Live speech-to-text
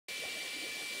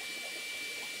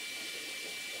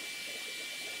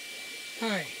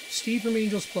Hi, Steve from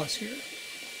Angels Plus here.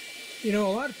 You know,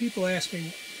 a lot of people ask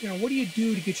me, what do you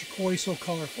do to get your koi so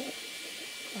colorful?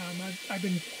 I've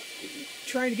been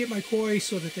trying to get my koi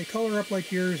so that they color up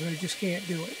like yours, and I just can't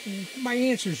do it. And my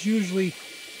answer is usually,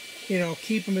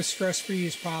 keep them as stress-free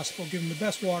as possible, give them the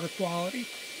best water quality,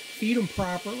 feed them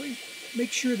properly,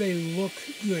 make sure they look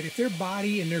good. If their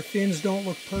body and their fins don't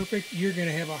look perfect, you're going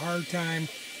to have a hard time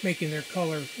making their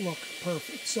color look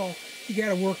perfect. So you got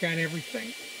to work on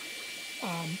everything.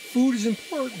 Food is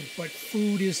important, but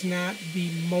food is not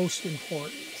the most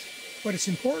important. But it's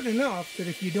important enough that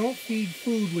if you don't feed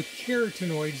food with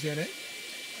carotenoids in it,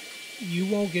 you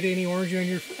won't get any orange on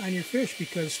your fish,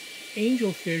 because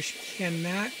angelfish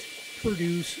cannot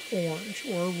produce orange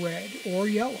or red or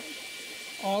yellow.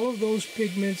 All of those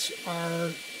pigments are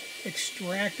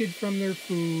extracted from their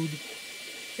food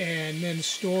and then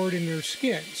stored in their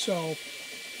skin. So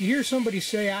you hear somebody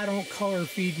say, I don't color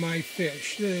feed my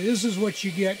fish. This is what you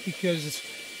get because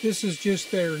this is just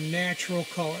their natural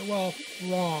color. Well,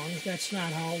 wrong. That's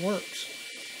not how it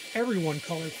works. Everyone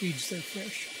color feeds their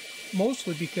fish,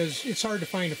 mostly because it's hard to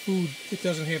find a food that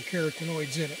doesn't have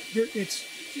carotenoids in it.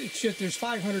 It's just there's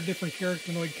 500 different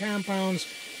carotenoid compounds.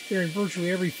 They're in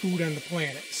virtually every food on the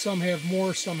planet. Some have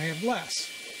more, some have less.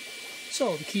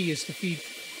 So the key is to feed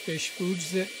fish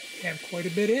foods that have quite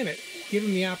a bit in it. Give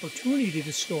them the opportunity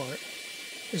to store it.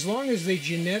 As long as they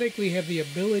genetically have the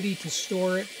ability to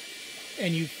store it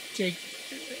and you take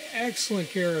excellent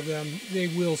care of them, they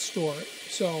will store it.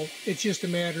 So it's just a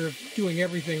matter of doing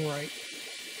everything right.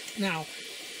 Now,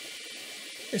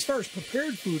 as far as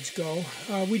prepared foods go,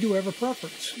 we do have a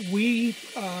preference. We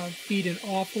feed an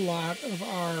awful lot of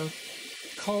our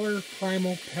color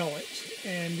Primal pellet,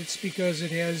 and it's because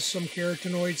it has some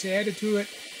carotenoids added to it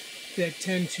that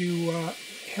tend to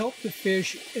help the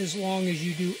fish as long as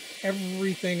you do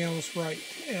everything else right.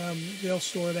 They'll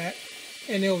store that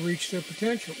and they'll reach their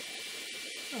potential.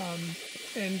 So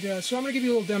I'm going to give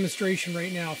you a little demonstration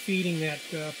right now feeding that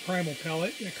Primal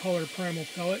pellet, the color Primal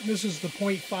pellet. And this is the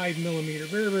 0.5 millimeter,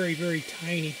 very, very, very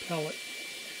tiny pellet.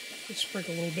 Let's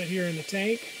sprinkle a little bit here in the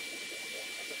tank.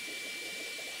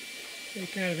 They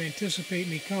kind of anticipate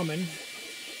me coming.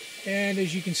 And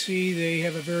as you can see, they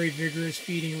have a very vigorous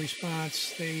feeding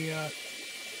response. They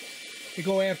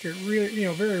go after it really,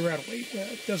 very readily.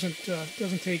 It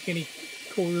doesn't take any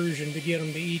coercion to get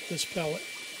them to eat this pellet.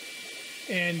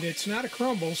 And it's not a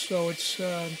crumble, so it's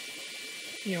there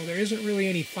isn't really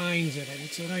any fines in it.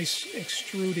 It's a nice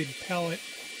extruded pellet,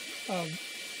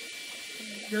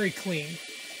 very clean.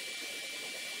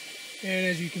 And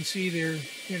as you can see, they're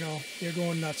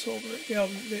going nuts over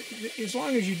it. As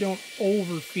long as you don't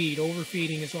overfeed.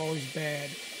 Overfeeding is always bad.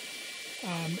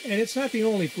 And it's not the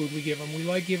only food we give them. We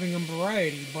like giving them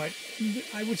variety, but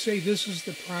I would say this is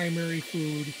the primary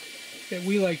food that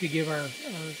we like to give our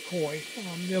koi.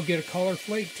 They'll get a color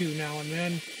flake too now and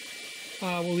then.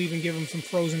 We'll even give them some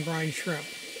frozen brine shrimp.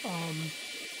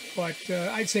 But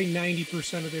I'd say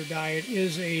 90% of their diet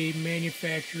is a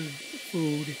manufactured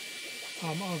food,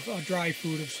 of a dry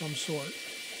food of some sort.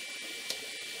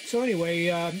 So anyway,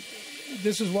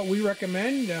 this is what we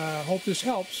recommend. Hope this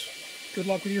helps. Good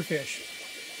luck with your fish.